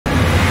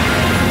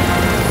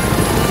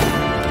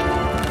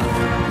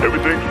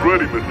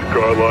ready, Mr.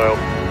 Carlisle.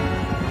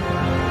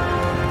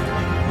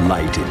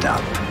 Light it up.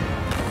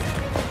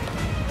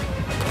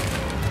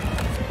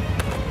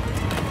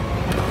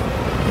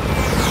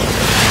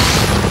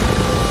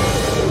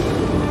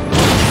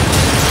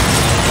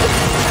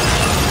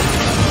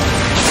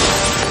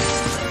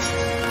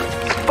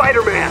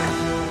 Spider-Man!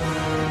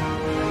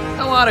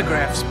 No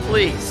autographs,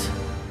 please.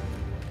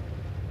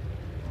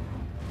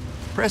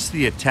 Press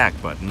the attack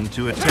button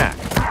to attack.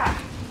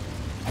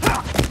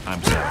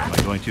 I'm sorry, am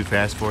I going too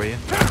fast for you?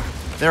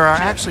 There are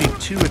actually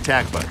 2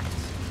 attack buttons.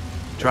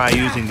 Try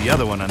using the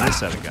other one on this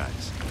set of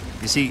guys.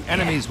 You see,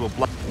 enemies will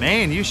block.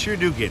 Man, you sure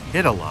do get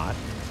hit a lot.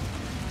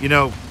 You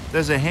know,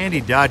 there's a handy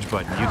dodge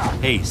button.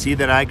 Hey, see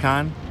that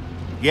icon?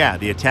 Yeah,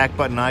 the attack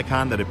button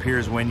icon that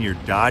appears when you're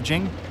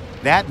dodging.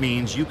 That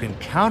means you can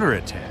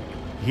counterattack.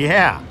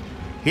 Yeah,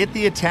 hit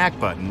the attack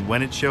button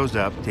when it shows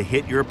up to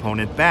hit your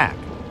opponent back.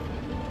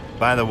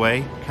 By the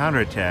way,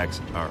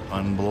 counterattacks are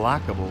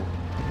unblockable.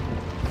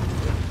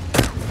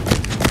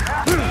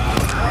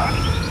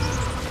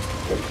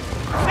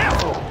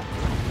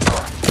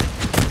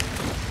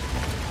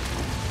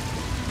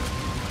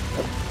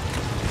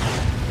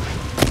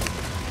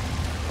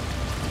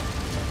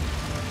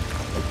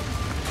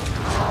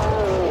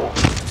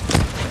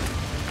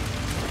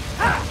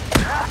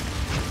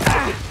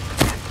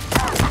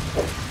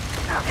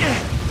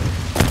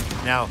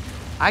 Now,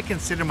 I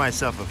consider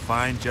myself a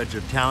fine judge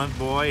of talent,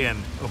 boy,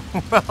 and,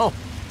 well,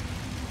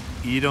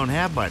 you don't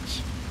have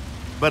much.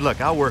 But look,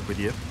 I'll work with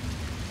you.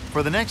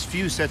 For the next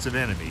few sets of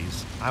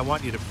enemies, I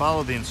want you to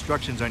follow the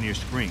instructions on your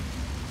screen.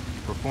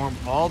 Perform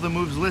all the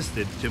moves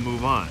listed to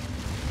move on.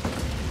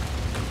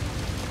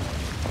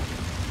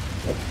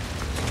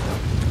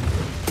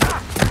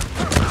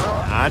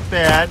 Not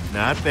bad,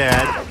 not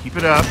bad. Keep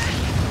it up.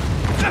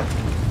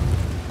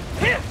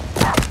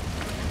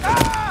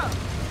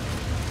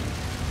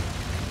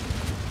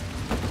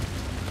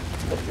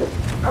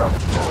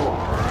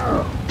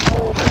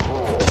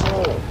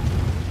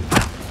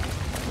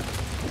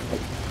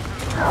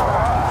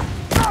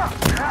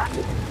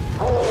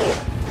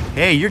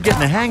 Hey, you're getting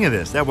the hang of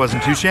this. That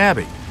wasn't too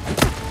shabby.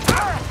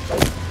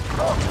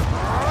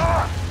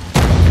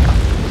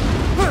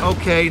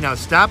 Okay, now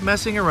stop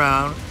messing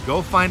around.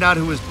 Go find out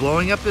who is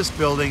blowing up this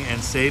building and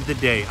save the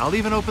day. I'll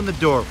even open the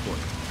door for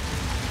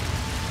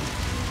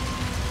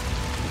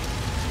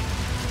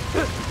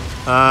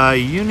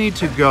you. You need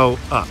to go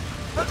up.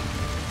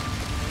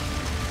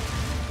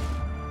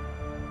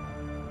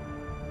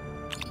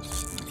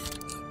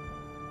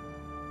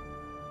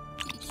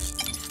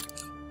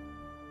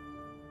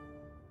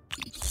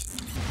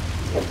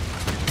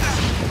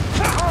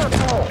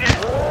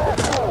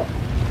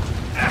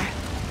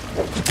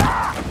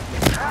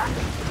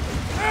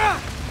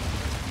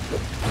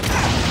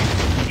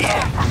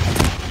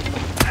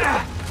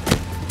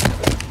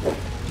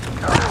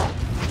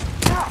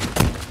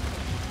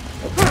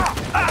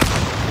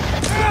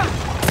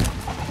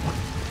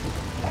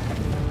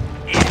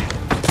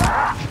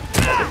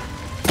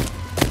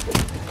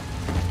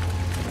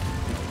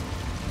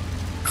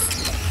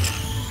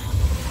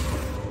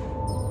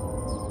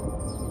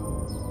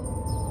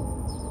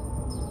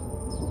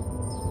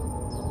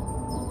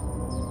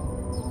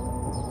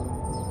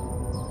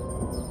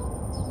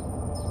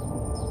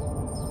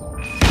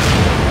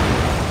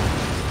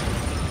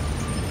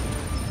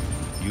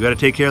 You gotta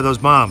take care of those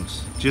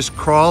bombs. Just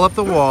crawl up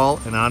the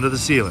wall and onto the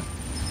ceiling.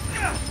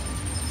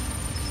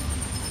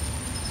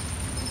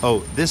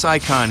 Oh, this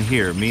icon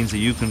here means that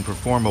you can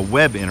perform a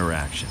web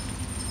interaction.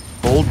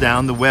 Hold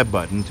down the web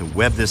button to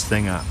web this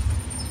thing up.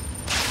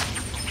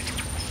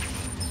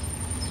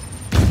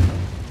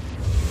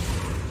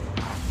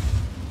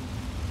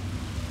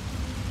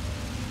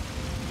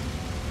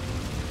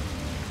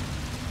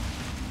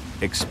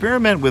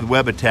 Experiment with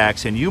web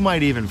attacks and you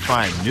might even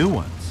find new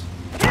ones.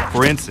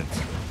 For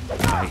instance,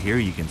 I hear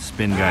you can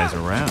spin guys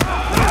around.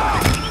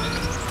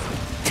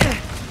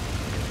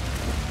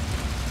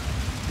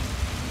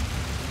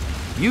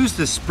 Use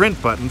the sprint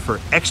button for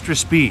extra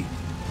speed.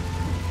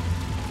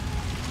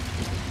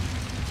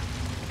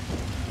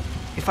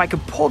 If I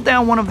could pull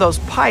down one of those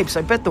pipes,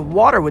 I bet the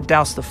water would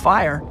douse the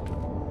fire.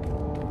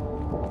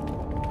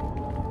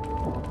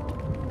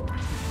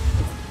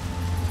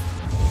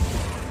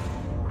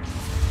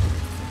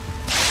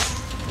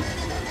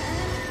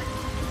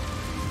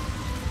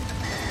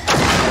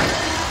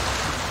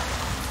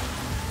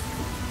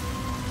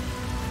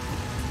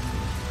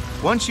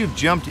 Once you've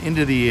jumped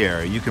into the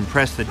air, you can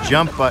press the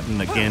jump button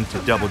again to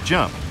double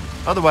jump,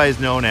 otherwise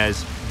known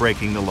as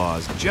breaking the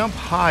laws. Jump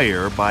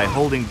higher by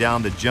holding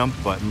down the jump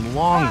button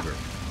longer.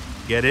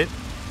 Get it?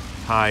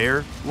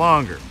 Higher,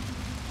 longer.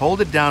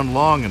 Hold it down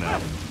long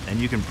enough, and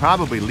you can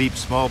probably leap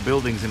small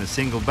buildings in a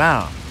single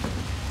bound.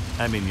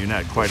 I mean, you're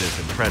not quite as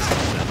impressive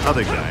as that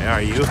other guy,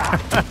 are you?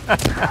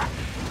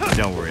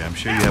 Don't worry, I'm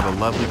sure you have a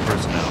lovely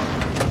personality.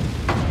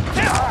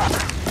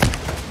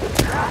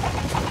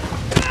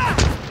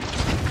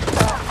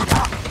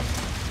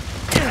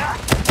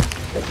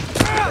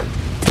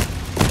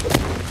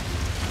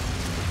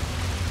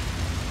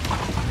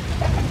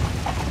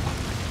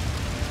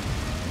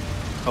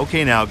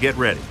 Okay, now get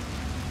ready.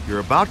 You're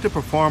about to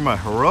perform a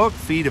heroic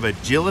feat of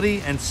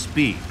agility and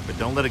speed, but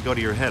don't let it go to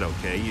your head,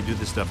 okay? You do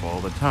this stuff all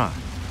the time.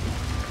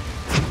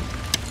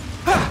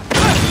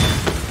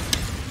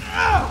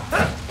 Help!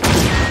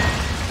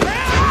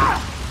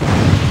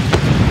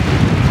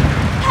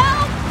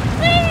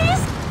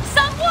 Please!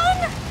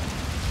 Someone!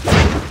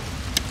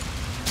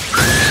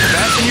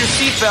 Fasten your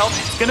seatbelt.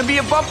 It's gonna be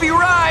a bumpy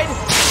ride.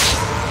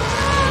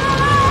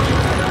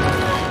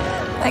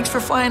 Thanks for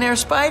flying Air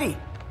Spidey.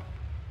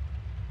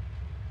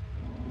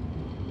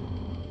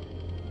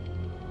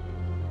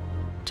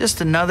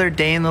 Just another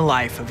day in the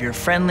life of your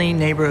friendly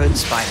neighborhood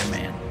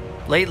Spider-Man.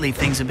 Lately,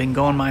 things have been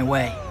going my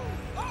way.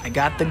 I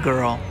got the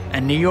girl,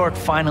 and New York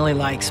finally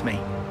likes me.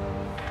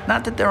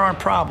 Not that there aren't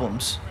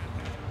problems.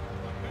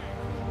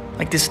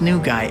 Like this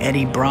new guy,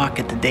 Eddie Brock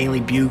at the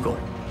Daily Bugle.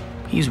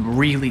 He's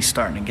really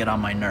starting to get on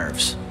my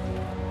nerves.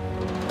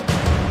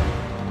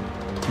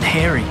 And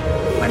Harry,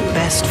 my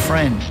best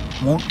friend,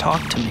 won't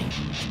talk to me.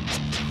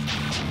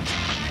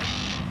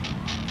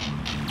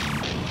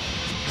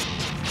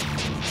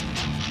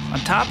 On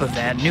top of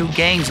that, new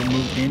gangs have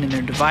moved in and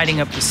they're dividing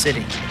up the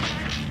city.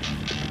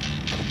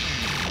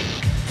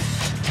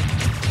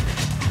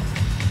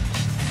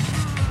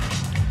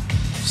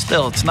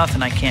 Still, it's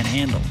nothing I can't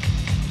handle.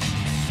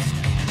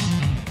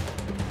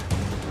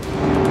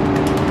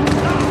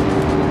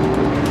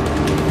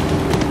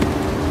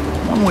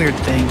 One weird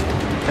thing,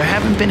 there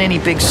haven't been any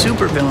big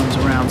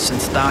supervillains around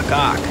since Doc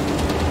Ock.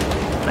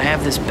 But I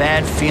have this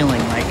bad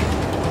feeling like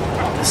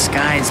the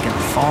sky's gonna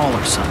fall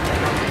or something.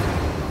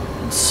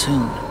 And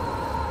soon.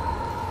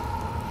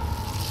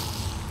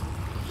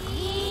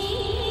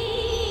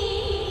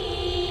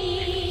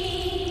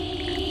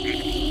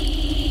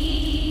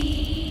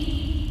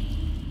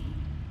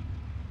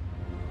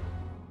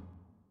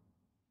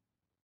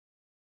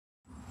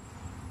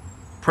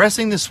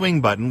 Pressing the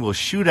swing button will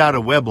shoot out a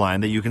web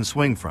line that you can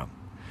swing from.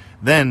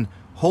 Then,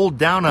 hold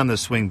down on the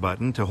swing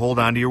button to hold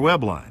onto your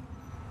web line.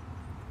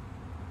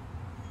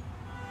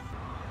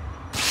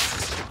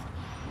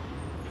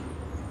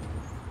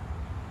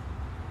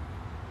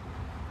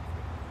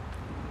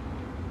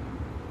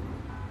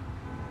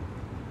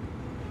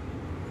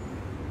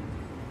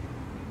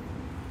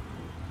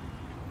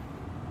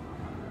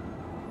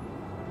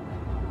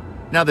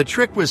 Now, the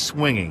trick with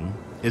swinging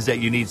is that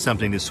you need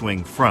something to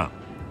swing from.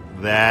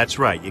 That's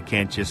right, you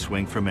can't just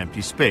swing from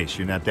empty space.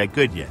 You're not that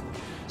good yet.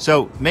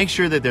 So make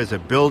sure that there's a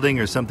building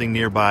or something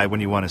nearby when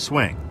you want to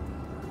swing.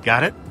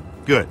 Got it?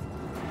 Good.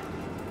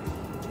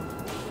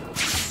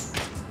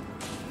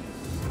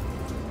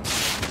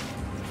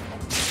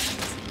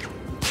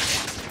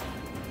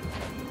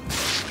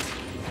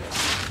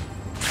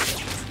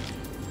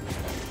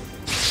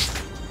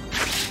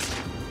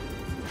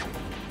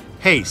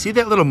 Hey, see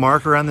that little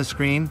marker on the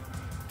screen?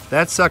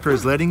 That sucker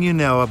is letting you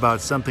know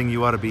about something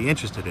you ought to be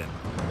interested in.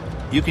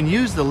 You can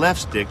use the left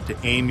stick to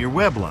aim your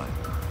web line.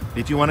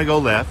 If you want to go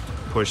left,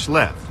 push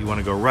left. You want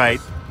to go right,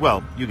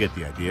 well, you get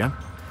the idea.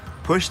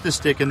 Push the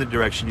stick in the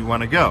direction you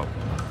want to go.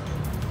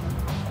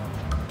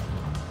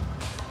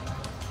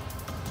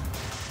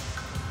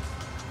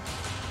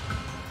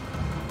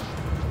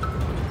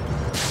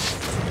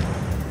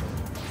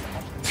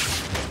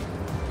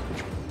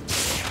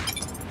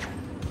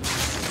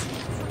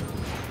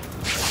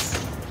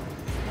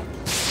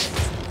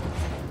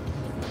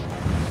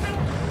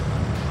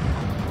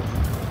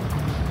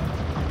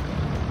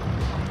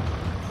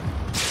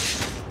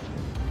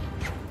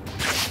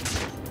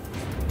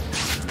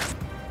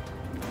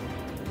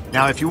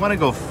 Now, if you want to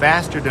go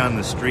faster down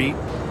the street,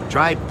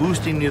 try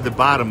boosting near the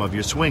bottom of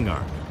your swing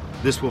arm.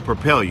 This will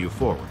propel you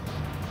forward.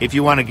 If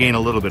you want to gain a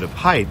little bit of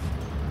height,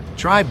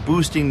 try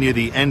boosting near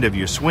the end of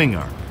your swing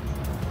arm.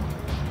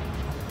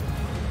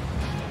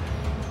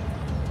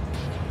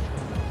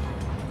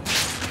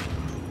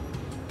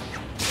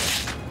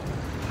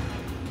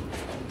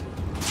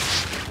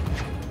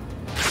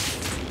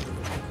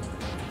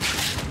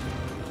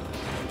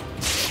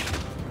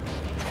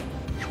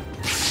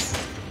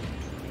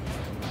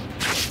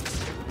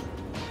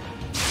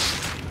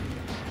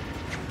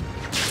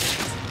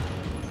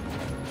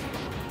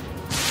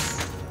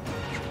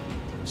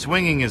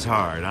 Swinging is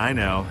hard, I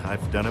know.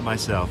 I've done it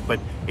myself, but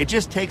it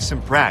just takes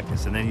some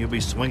practice and then you'll be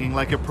swinging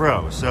like a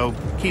pro, so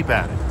keep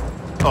at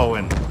it. Oh,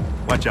 and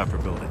watch out for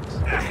buildings.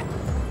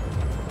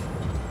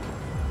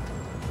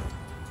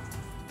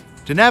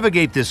 To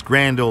navigate this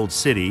grand old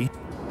city,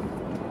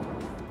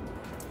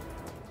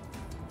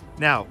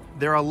 now,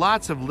 there are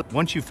lots of...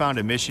 Once you've found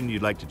a mission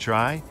you'd like to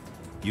try,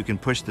 you can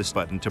push this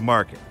button to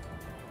mark it.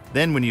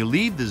 Then when you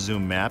leave the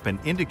zoom map, an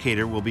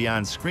indicator will be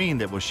on screen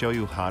that will show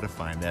you how to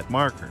find that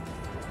marker.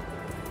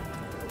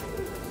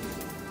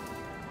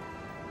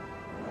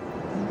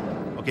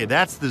 Okay,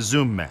 that's the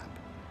zoom map.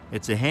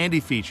 It's a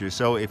handy feature,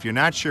 so if you're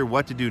not sure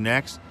what to do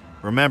next,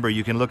 remember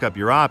you can look up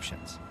your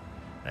options.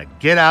 Now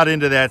get out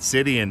into that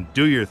city and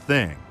do your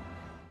thing.